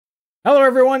Hello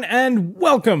everyone and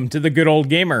welcome to the Good Old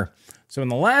Gamer. So in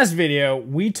the last video,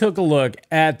 we took a look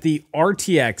at the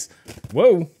RTX,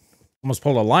 almost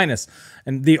pulled a Linus,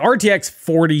 and the RTX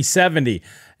 4070.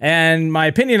 And my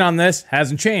opinion on this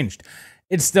hasn't changed.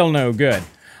 It's still no good.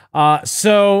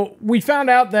 So we found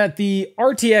out that the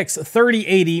RTX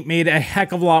 3080 made a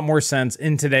heck of a lot more sense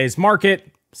in today's market,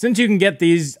 since you can get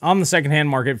these on the secondhand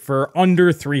market for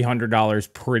under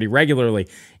 $300 pretty regularly.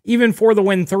 Even for the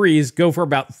Win 3s, go for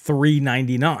about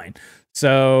 $399.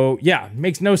 So yeah,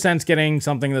 makes no sense getting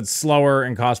something that's slower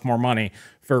and costs more money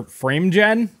for frame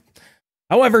gen.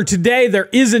 However, today there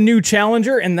is a new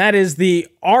challenger, and that is the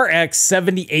RX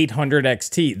 7800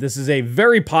 XT. This is a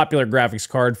very popular graphics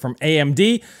card from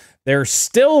AMD. They're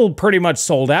still pretty much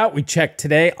sold out. We checked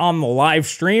today on the live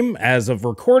stream as of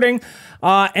recording.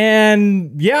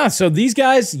 And yeah, so these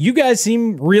guys, you guys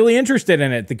seem really interested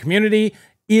in it. The community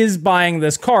is buying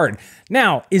this card.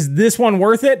 Now, is this one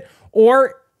worth it,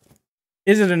 or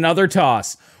is it another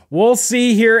toss? We'll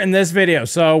see here in this video.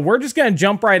 So we're just going to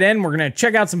jump right in. We're going to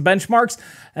check out some benchmarks,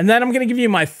 and then I'm going to give you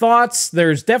my thoughts.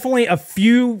 There's definitely a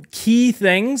few key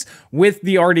things with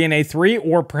the Radeon A3,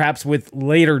 or perhaps with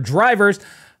later drivers,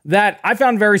 that I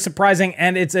found very surprising,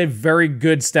 and it's a very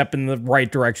good step in the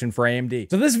right direction for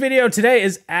AMD. So this video today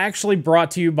is actually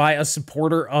brought to you by a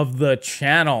supporter of the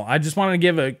channel. I just wanted to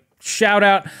give a shout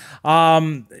out.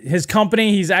 His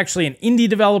company, he's actually an indie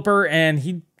developer, and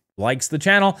he likes the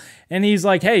channel, and he's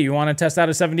like, hey, you want to test out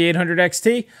a 7800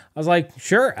 XT? I was like,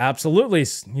 sure, absolutely.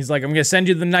 He's like, I'm gonna send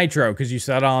you the Nitro, because you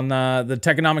said on the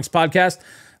Techonomics podcast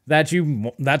that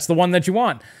that's the one that you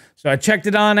want. So I checked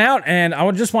it on out, and I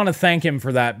would just want to thank him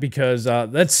for that, because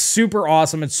that's super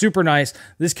awesome. It's super nice.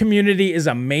 This community is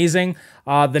amazing.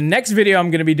 The next video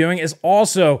I'm going to be doing is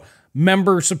also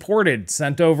member supported,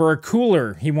 sent over a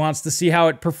cooler. He wants to see how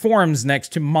it performs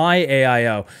next to my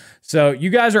AIO. So you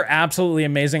guys are absolutely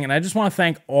amazing, and I just want to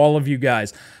thank all of you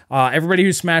guys. Everybody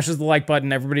who smashes the like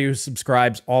button, everybody who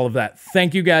subscribes, all of that.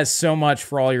 Thank you guys so much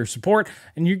for all your support,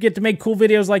 and you get to make cool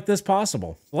videos like this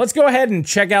possible. So let's go ahead and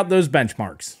check out those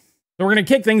benchmarks. So we're going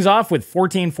to kick things off with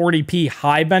 1440p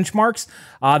high benchmarks.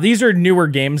 These are newer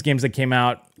games that came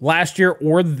out last year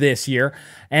or this year.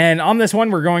 And on this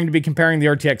one, we're going to be comparing the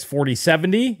RTX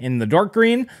 4070 in the dark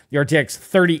green, the RTX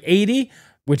 3080,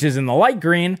 which is in the light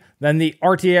green, then the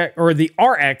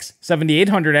RX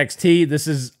 7800 XT. This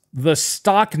is the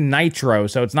stock Nitro,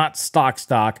 so it's not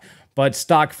stock, but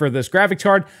stock for this graphics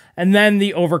card, and then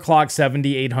the overclocked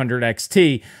 7800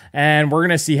 XT, and we're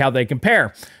going to see how they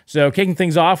compare. So kicking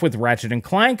things off with Ratchet &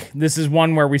 Clank, this is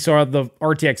one where we saw the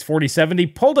RTX 4070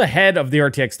 pulled ahead of the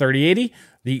RTX 3080,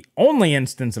 the only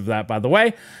instance of that, by the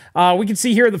way. We can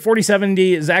see here the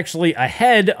 4070 is actually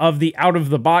ahead of the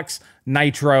out-of-the-box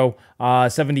Nitro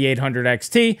 7800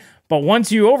 XT, but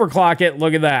once you overclock it,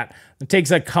 look at that. It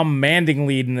takes a commanding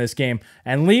lead in this game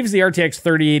and leaves the RTX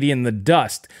 3080 in the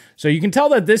dust. So you can tell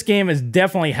that this game is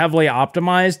definitely heavily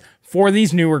optimized for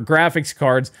these newer graphics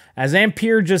cards, as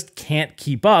Ampere just can't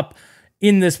keep up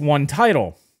in this one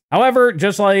title. However,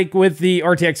 just like with the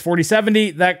RTX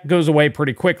 4070, that goes away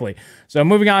pretty quickly. So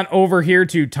moving on over here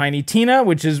to Tiny Tina,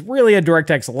 which is really a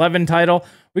DirectX 11 title,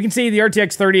 we can see the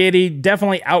RTX 3080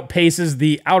 definitely outpaces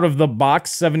the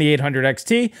out-of-the-box 7800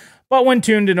 XT, but when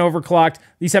tuned and overclocked,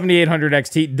 the 7800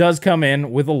 XT does come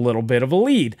in with a little bit of a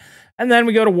lead. And then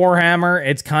we go to Warhammer.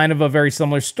 It's kind of a very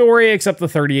similar story, except the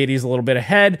 3080 is a little bit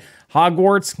ahead.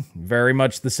 Hogwarts, very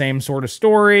much the same sort of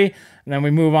story. And then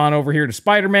we move on over here to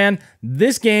Spider-Man.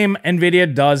 This game,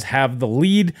 NVIDIA does have the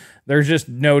lead. There's just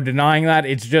no denying that.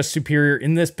 It's just superior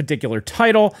in this particular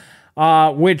title,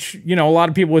 which, you know, a lot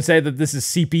of people would say that this is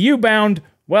CPU bound.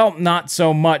 Well, not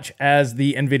so much, as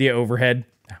the NVIDIA overhead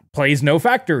plays no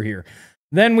factor here.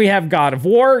 Then we have God of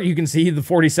War. You can see the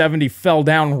 4070 fell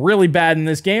down really bad in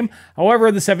this game. However,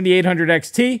 the 7800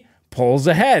 XT pulls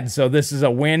ahead. So this is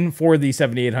a win for the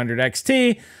 7800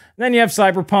 XT. Then you have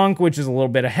Cyberpunk, which is a little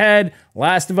bit ahead.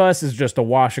 Last of Us is just a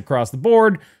wash across the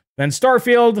board. Then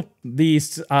Starfield, the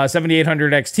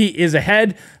 7800 XT is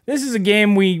ahead. This is a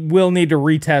game we will need to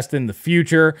retest in the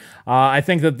future. I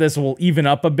think that this will even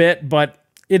up a bit, but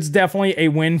it's definitely a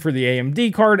win for the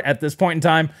AMD card at this point in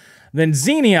time. Then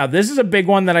Xenia, this is a big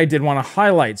one that I did want to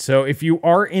highlight. So if you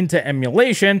are into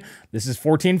emulation, this is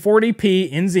 1440p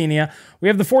in Xenia. We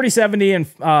have the 4070 and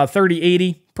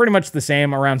 3080, pretty much the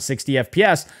same, around 60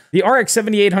 FPS. The RX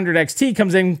 7800 XT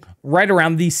comes in right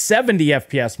around the 70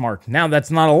 FPS mark. Now,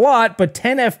 that's not a lot, but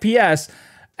 10 FPS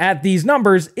at these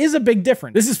numbers is a big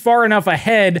difference. This is far enough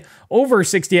ahead over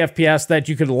 60 FPS that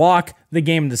you could lock the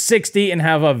game to 60 and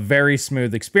have a very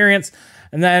smooth experience.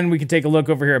 And then we can take a look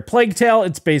over here at Plague Tale.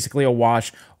 It's basically a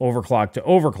wash overclock to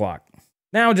overclock.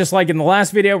 Now, just like in the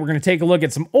last video, we're going to take a look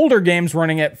at some older games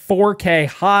running at 4K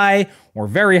high or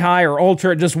very high or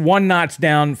ultra, just one notch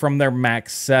down from their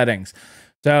max settings.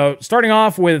 So starting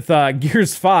off with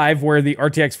Gears 5, where the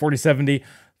RTX 4070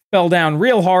 fell down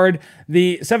real hard.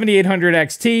 The 7800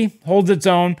 XT holds its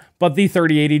own, but the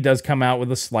 3080 does come out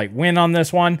with a slight win on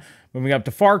this one. Moving up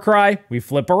to Far Cry, we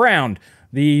flip around.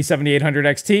 The 7800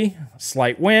 XT,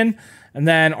 slight win. And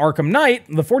then Arkham Knight,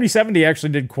 the 4070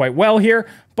 actually did quite well here,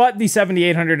 but the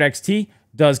 7800 XT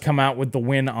does come out with the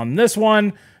win on this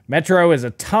one. Metro is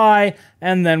a tie,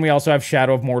 and then we also have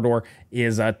Shadow of Mordor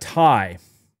is a tie.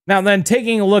 Now then,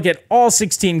 taking a look at all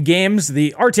 16 games,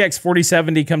 the RTX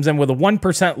 4070 comes in with a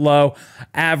 1% low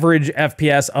average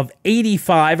FPS of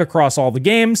 85 across all the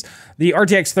games. The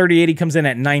RTX 3080 comes in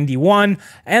at 91,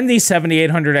 and the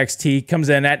 7800 XT comes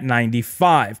in at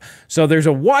 95. So there's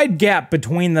a wide gap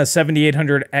between the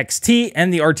 7800 XT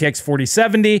and the RTX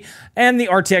 4070, and the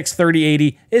RTX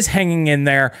 3080 is hanging in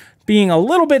there, being a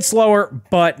little bit slower,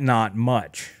 but not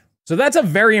much. So that's a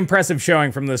very impressive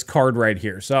showing from this card right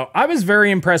here. So I was very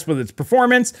impressed with its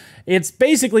performance. It's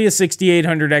basically a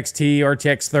 6800 XT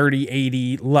RTX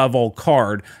 3080 level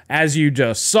card, as you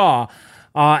just saw.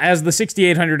 As the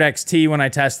 6800 XT, when I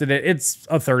tested it, it's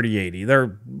a 3080.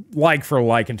 They're like for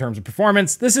like in terms of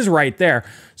performance. This is right there.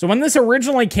 So when this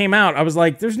originally came out, I was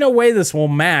like, there's no way this will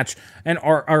match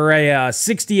a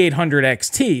 6800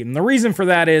 XT. And the reason for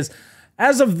that is,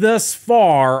 as of this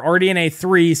far, RDNA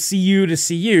 3 CU to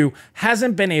CU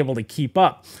hasn't been able to keep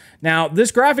up. Now,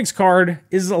 this graphics card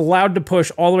is allowed to push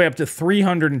all the way up to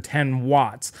 310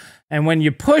 watts. And when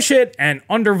you push it and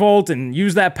undervolt and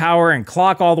use that power and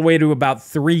clock all the way to about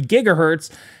 3 gigahertz,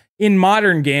 in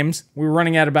modern games, we're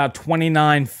running at about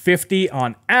 2950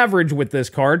 on average with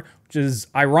this card, which is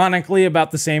ironically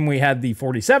about the same we had the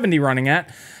 4070 running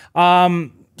at.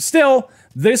 Still,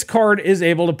 this card is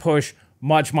able to push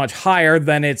much higher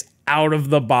than its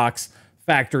out-of-the-box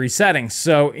factory settings.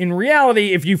 So in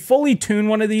reality, if you fully tune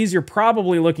one of these, you're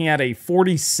probably looking at a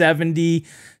 4070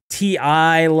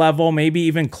 Ti level, maybe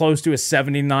even close to a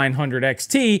 7900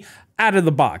 XT out of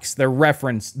the box, their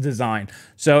reference design.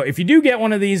 So if you do get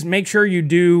one of these, make sure you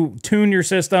do tune your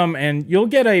system and you'll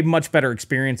get a much better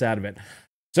experience out of it.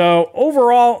 So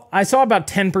overall, I saw about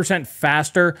 10%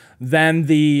 faster than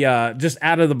the just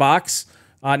out of the box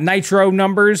Nitro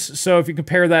numbers. So if you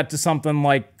compare that to something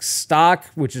like stock,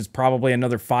 which is probably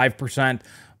another 5%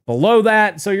 below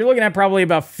that. So you're looking at probably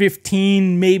about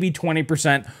 15, maybe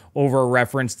 20% over a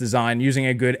reference design using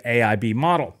a good AIB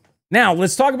model. Now,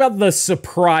 let's talk about the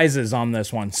surprises on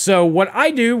this one. So what I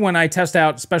do when I test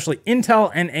out especially Intel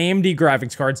and AMD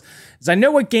graphics cards is I know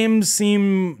what games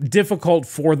seem difficult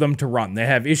for them to run. They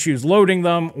have issues loading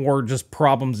them or just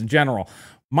problems in general.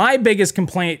 My biggest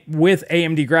complaint with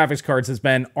AMD graphics cards has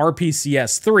been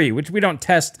RPCS 3, which we don't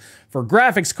test for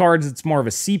graphics cards. It's more of a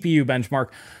CPU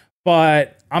benchmark.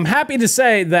 But I'm happy to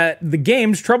say that the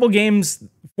games, trouble games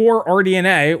for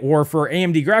RDNA or for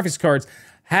AMD graphics cards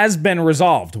has been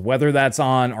resolved, whether that's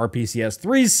on RPCS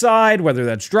 3's side, whether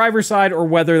that's driver side, or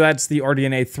whether that's the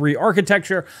RDNA 3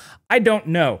 architecture. I don't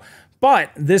know.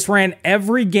 But this ran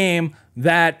every game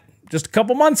that just a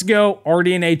couple months ago,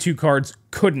 RDNA 2 cards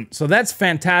couldn't. So that's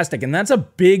fantastic. And that's a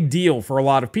big deal for a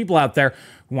lot of people out there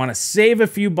who want to save a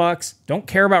few bucks, don't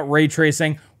care about ray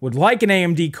tracing, would like an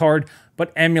AMD card,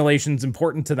 but emulation's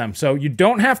important to them. So you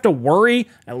don't have to worry,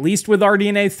 at least with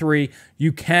RDNA 3,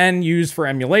 you can use for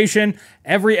emulation.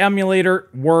 Every emulator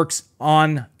works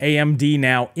on AMD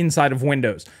now inside of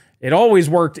Windows. It always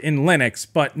worked in Linux,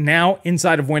 but now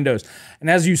inside of Windows. And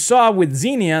as you saw with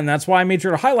Xenia, and that's why I made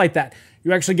sure to highlight that,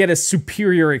 you actually get a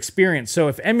superior experience. So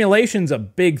if emulation's a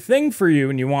big thing for you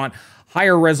and you want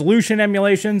higher resolution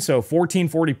emulation, so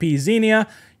 1440p Xenia,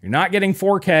 you're not getting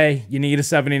 4K, you need a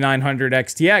 7900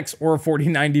 XTX or a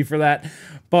 4090 for that.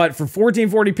 But for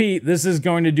 1440p, this is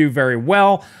going to do very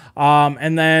well.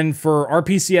 And then for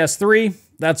RPCS 3,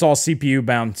 that's all CPU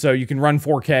bound. So you can run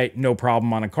 4K, no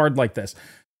problem on a card like this.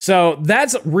 So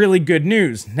that's really good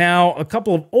news. Now, a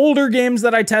couple of older games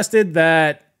that I tested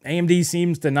that AMD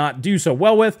seems to not do so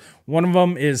well with. One of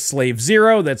them is Slave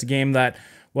Zero. That's a game that,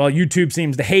 well, YouTube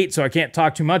seems to hate, so I can't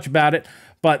talk too much about it.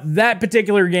 But that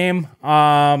particular game,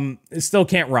 it still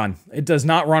can't run. It does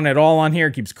not run at all on here.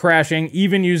 It keeps crashing.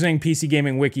 Even using PC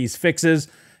Gaming Wiki's fixes,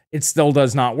 it still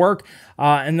does not work.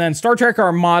 And then Star Trek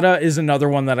Armada is another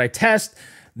one that I test.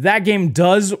 That game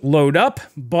does load up,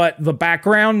 but the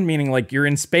background, meaning like you're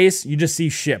in space, you just see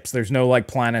ships. There's no like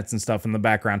planets and stuff in the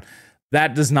background.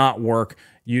 That does not work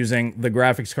using the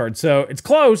graphics card. So it's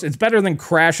close. It's better than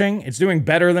crashing. It's doing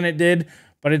better than it did,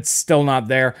 but it's still not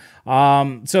there.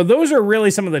 So those are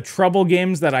really some of the trouble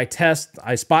games that I test,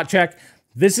 I spot check.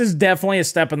 this is definitely a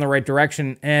step in the right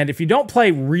direction. And if you don't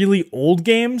play really old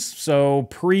games, so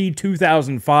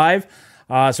pre-2005,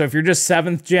 so if you're just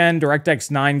 7th gen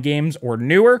DirectX 9 games or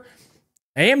newer,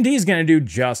 AMD is going to do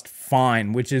just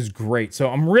fine, which is great. So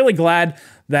I'm really glad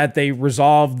that they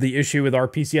resolved the issue with our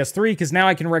PCS 3, because now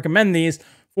I can recommend these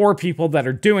for people that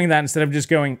are doing that instead of just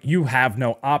going, you have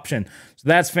no option. So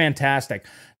that's fantastic.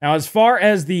 Now, as far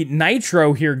as the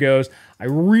Nitro here goes, I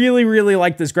really, really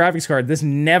like this graphics card. This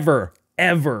never,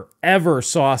 ever, ever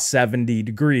saw 70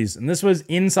 degrees. And this was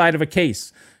inside of a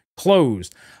case,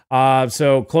 closed.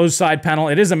 So closed side panel.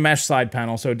 It is a mesh side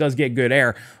panel, so it does get good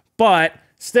air. But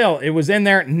still, it was in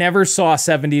there, never saw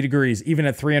 70 degrees, even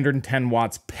at 310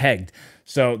 watts pegged.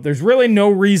 So there's really no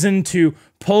reason to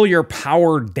pull your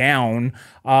power down.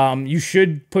 You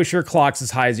should push your clocks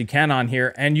as high as you can on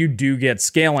here, and you do get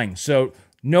scaling. So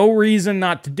no reason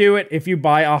not to do it if you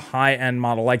buy a high-end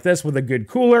model like this with a good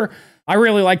cooler. I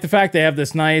really like the fact they have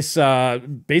this nice,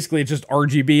 basically it's just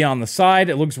RGB on the side.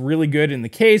 It looks really good in the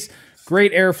case.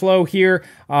 Great airflow here.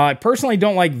 I personally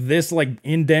don't like this like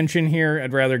indentation here.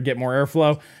 I'd rather get more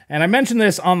airflow. And I mentioned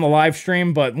this on the live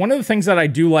stream, but one of the things that I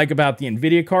do like about the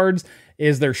NVIDIA cards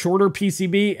is they're shorter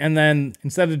PCB, and then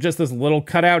instead of just this little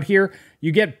cutout here,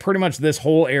 you get pretty much this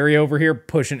whole area over here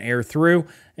pushing air through,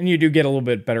 and you do get a little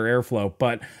bit better airflow.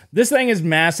 But this thing is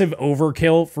massive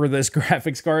overkill for this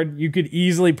graphics card. You could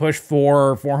easily push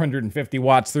 450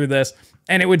 watts through this,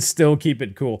 and it would still keep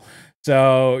it cool.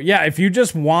 So yeah, if you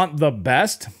just want the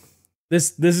best,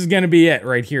 this is going to be it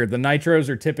right here. The Nitros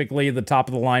are typically the top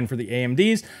of the line for the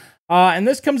AMDs. And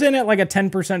this comes in at like a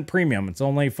 10% premium. It's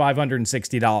only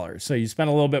 $560. So you spend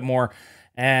a little bit more,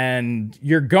 and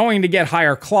you're going to get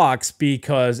higher clocks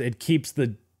because it keeps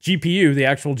the GPU, the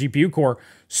actual GPU core,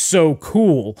 so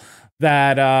cool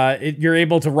that you're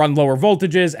able to run lower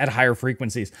voltages at higher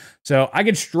frequencies. So I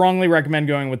could strongly recommend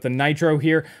going with the Nitro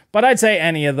here, but I'd say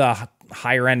any of the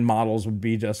higher end models would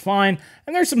be just fine.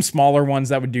 And there's some smaller ones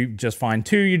that would do just fine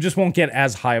too. You just won't get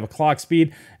as high of a clock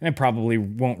speed, and it probably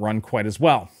won't run quite as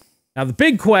well. Now, the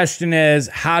big question is,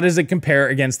 how does it compare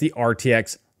against the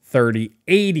RTX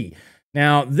 3080?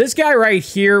 Now, this guy right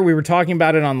here, we were talking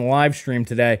about it on the live stream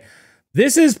today.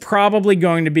 This is probably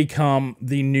going to become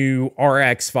the new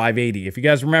RX 580. If you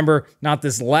guys remember, not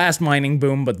this last mining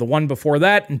boom, but the one before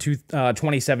that in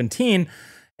 2017,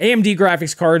 AMD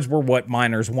graphics cards were what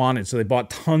miners wanted. So they bought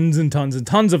tons and tons and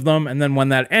tons of them. And then when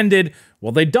that ended,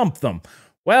 well, they dumped them.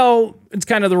 Well, it's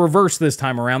kind of the reverse this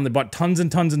time around. They bought tons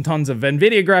and tons and tons of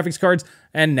NVIDIA graphics cards,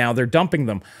 and now they're dumping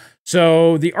them.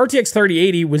 So the RTX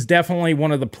 3080 was definitely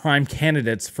one of the prime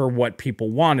candidates for what people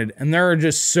wanted. And there are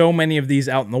just so many of these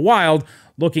out in the wild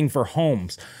looking for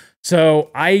homes.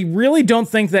 So I really don't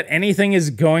think that anything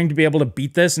is going to be able to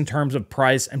beat this in terms of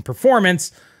price and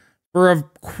performance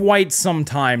for quite some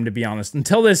time, to be honest.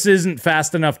 Until this isn't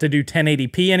fast enough to do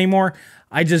 1080p anymore,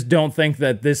 I just don't think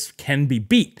that this can be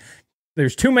beat.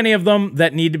 There's too many of them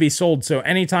that need to be sold, so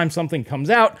anytime something comes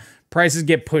out, prices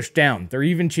get pushed down. They're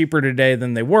even cheaper today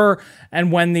than they were,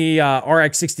 and when the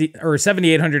RX 60 or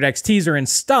 7800 XTs are in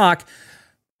stock,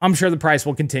 I'm sure the price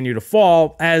will continue to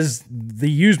fall, as the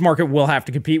used market will have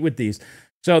to compete with these.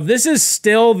 So this is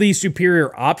still the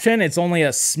superior option. It's only a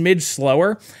smidge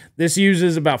slower. This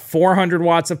uses about 400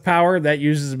 watts of power. That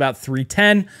uses about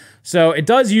 310. So it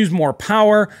does use more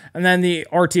power. And then the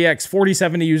RTX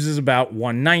 4070 uses about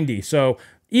 190. So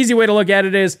easy way to look at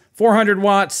it is 400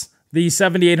 watts, the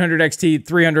 7800 XT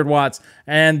 300 watts,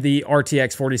 and the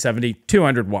RTX 4070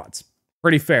 200 watts.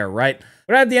 Pretty fair, right?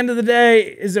 But at the end of the day,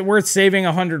 is it worth saving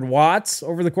 100 watts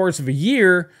over the course of a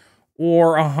year,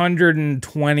 or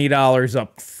 $120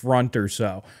 up front or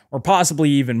so, or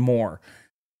possibly even more?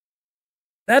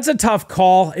 That's a tough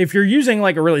call. If you're using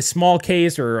like a really small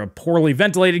case or a poorly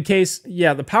ventilated case,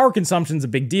 yeah, the power consumption's a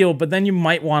big deal, but then you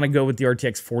might want to go with the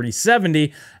RTX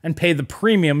 4070 and pay the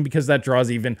premium because that draws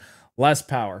even less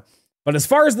power. But as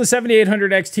far as the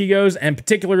 7800 XT goes, and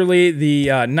particularly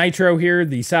the Nitro here,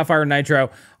 the Sapphire Nitro,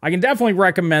 I can definitely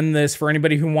recommend this for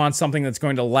anybody who wants something that's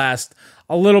going to last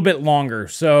a little bit longer.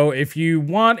 So if you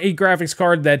want a graphics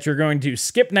card that you're going to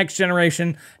skip next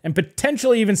generation and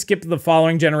potentially even skip the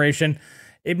following generation,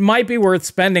 it might be worth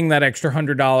spending that extra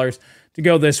 $100 to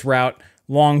go this route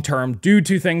long-term due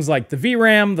to things like the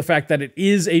VRAM, the fact that it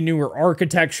is a newer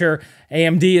architecture.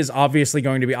 AMD is obviously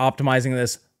going to be optimizing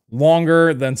this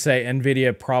longer than, say,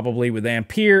 NVIDIA, probably with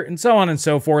Ampere, and so on and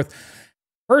so forth.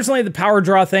 Personally, the power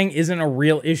draw thing isn't a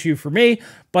real issue for me,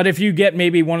 but if you get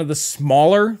maybe one of the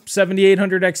smaller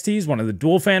 7800 XTs, one of the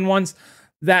dual fan ones,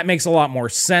 that makes a lot more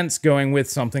sense going with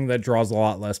something that draws a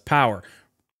lot less power,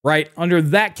 right? Under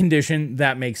that condition,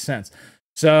 that makes sense.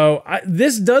 So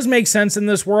this does make sense in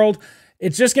this world.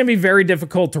 it's just going to be very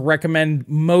difficult to recommend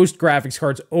most graphics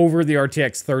cards over the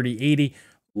RTX 3080,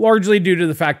 largely due to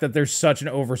the fact that there's such an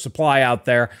oversupply out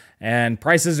there, and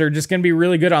prices are just going to be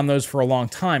really good on those for a long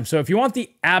time. So if you want the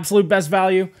absolute best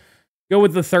value, go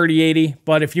with the 3080.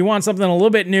 But if you want something a little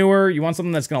bit newer, you want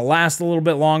something that's going to last a little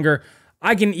bit longer,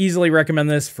 I can easily recommend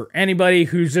this for anybody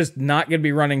who's just not going to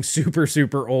be running super,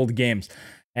 super old games.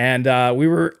 And we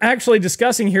were actually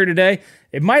discussing here today,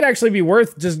 it might actually be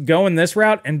worth just going this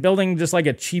route and building just like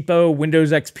a cheapo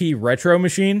Windows XP retro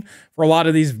machine for a lot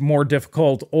of these more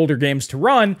difficult older games to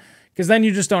run, because then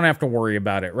you just don't have to worry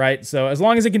about it, right? So as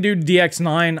long as it can do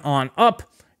DX9 on up,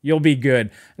 you'll be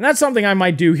good. And that's something I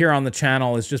might do here on the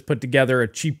channel, is just put together a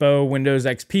cheapo Windows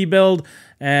XP build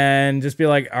and just be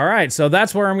like, all right, so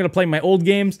that's where I'm going to play my old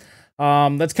games.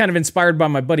 That's kind of inspired by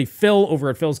my buddy Phil over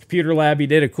at Phil's Computer Lab. He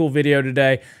did a cool video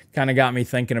today, kind of got me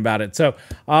thinking about it. So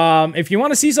if you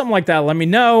want to see something like that, let me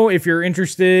know if you're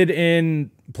interested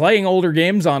in playing older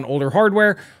games on older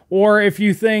hardware, or if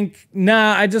you think,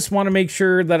 nah, I just want to make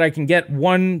sure that I can get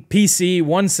one PC,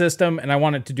 one system, and I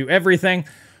want it to do everything.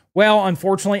 Well,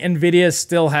 unfortunately, NVIDIA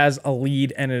still has a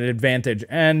lead and an advantage,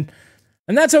 and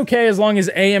that's okay as long as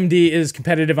AMD is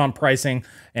competitive on pricing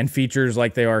and features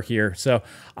like they are here. So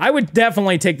I would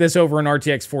definitely take this over an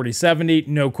RTX 4070,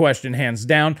 no question, hands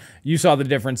down. You saw the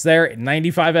difference there,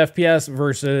 95 FPS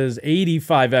versus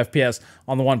 85 FPS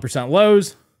on the 1%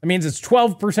 lows. That means it's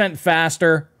 12%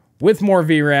 faster with more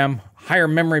VRAM, higher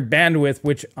memory bandwidth,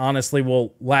 which honestly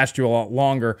will last you a lot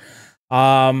longer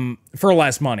for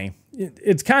less money.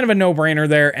 It's kind of a no-brainer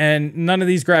there, and none of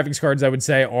these graphics cards, I would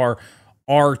say, are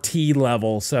RT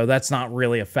level, so that's not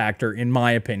really a factor in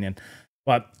my opinion.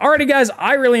 But alrighty guys,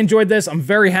 I really enjoyed this. I'm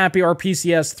very happy our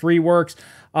PCS 3 works.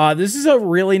 This is a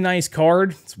really nice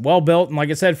card. It's well built, and like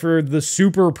I said, for the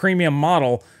super premium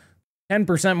model,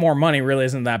 10% more money really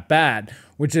isn't that bad,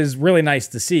 which is really nice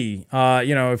to see.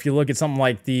 You know, if you look at something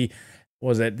like the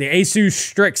Asus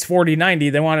Strix 4090,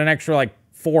 they want an extra like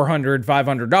 $400,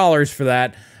 $500 for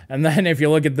that. And then if you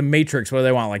look at the Matrix, what do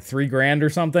they want, like $3 grand or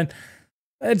something?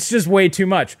 It's just way too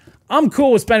much. I'm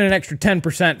cool with spending an extra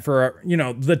 10% for, you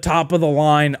know, the top of the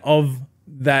line of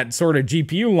that sort of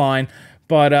GPU line.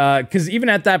 But, because even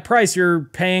at that price, you're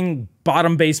paying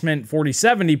bottom basement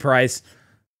 4070 price,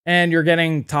 and you're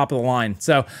getting top of the line.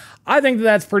 So I think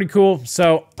that's pretty cool.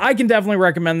 So I can definitely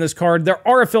recommend this card. There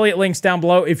are affiliate links down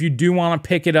below if you do want to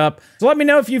pick it up. So let me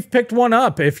know if you've picked one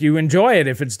up, if you enjoy it,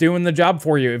 if it's doing the job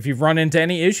for you, if you've run into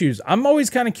any issues. I'm always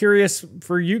kind of curious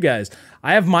for you guys.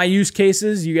 I have my use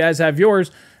cases, you guys have yours,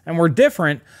 and we're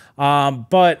different.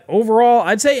 But overall,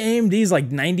 I'd say AMD is like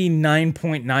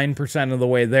 99.9% of the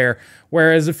way there.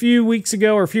 Whereas a few weeks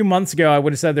ago or a few months ago, I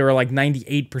would have said they were like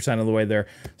 98% of the way there.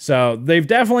 So they've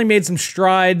definitely made some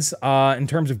strides in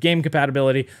terms of game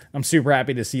compatibility. I'm super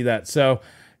happy to see that. So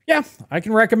yeah, I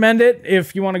can recommend it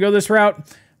if you want to go this route.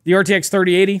 The RTX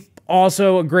 3080,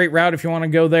 also a great route if you want to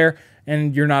go there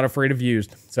and you're not afraid of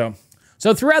used. So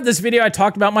throughout this video, I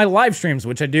talked about my live streams,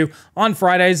 which I do on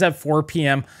Fridays at 4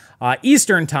 p.m.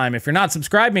 Eastern time. If you're not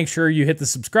subscribed, make sure you hit the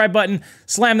subscribe button,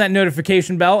 slam that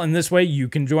notification bell, and this way you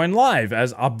can join live,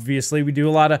 as obviously we do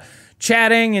a lot of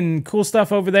chatting and cool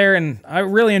stuff over there, and I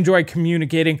really enjoy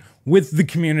communicating with the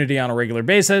community on a regular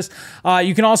basis.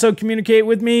 You can also communicate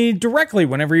with me directly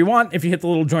whenever you want if you hit the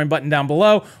little join button down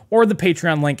below, or the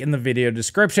Patreon link in the video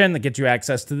description that gets you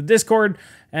access to the Discord,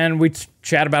 and we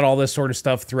chat about all this sort of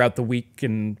stuff throughout the week,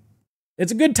 and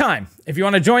it's a good time. If you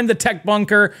want to join the tech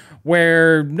bunker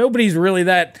where nobody's really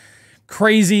that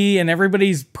crazy and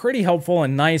everybody's pretty helpful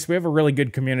and nice, we have a really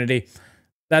good community.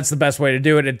 That's the best way to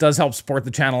do it. It does help support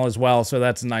the channel as well, so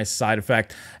that's a nice side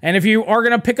effect. And if you are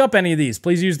going to pick up any of these,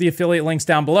 please use the affiliate links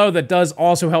down below. That does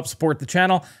also help support the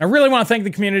channel. I really want to thank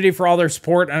the community for all their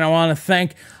support, and I want to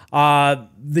thank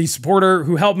the supporter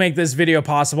who helped make this video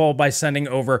possible by sending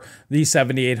over the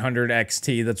 7800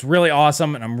 XT. That's really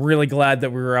awesome, and I'm really glad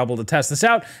that we were able to test this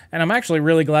out, and I'm actually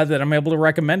really glad that I'm able to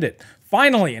recommend it.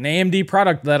 Finally, an AMD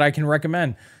product that I can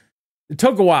recommend. It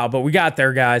took a while, but we got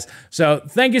there, guys. So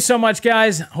thank you so much,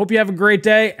 guys. Hope you have a great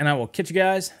day, and I will catch you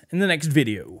guys in the next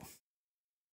video.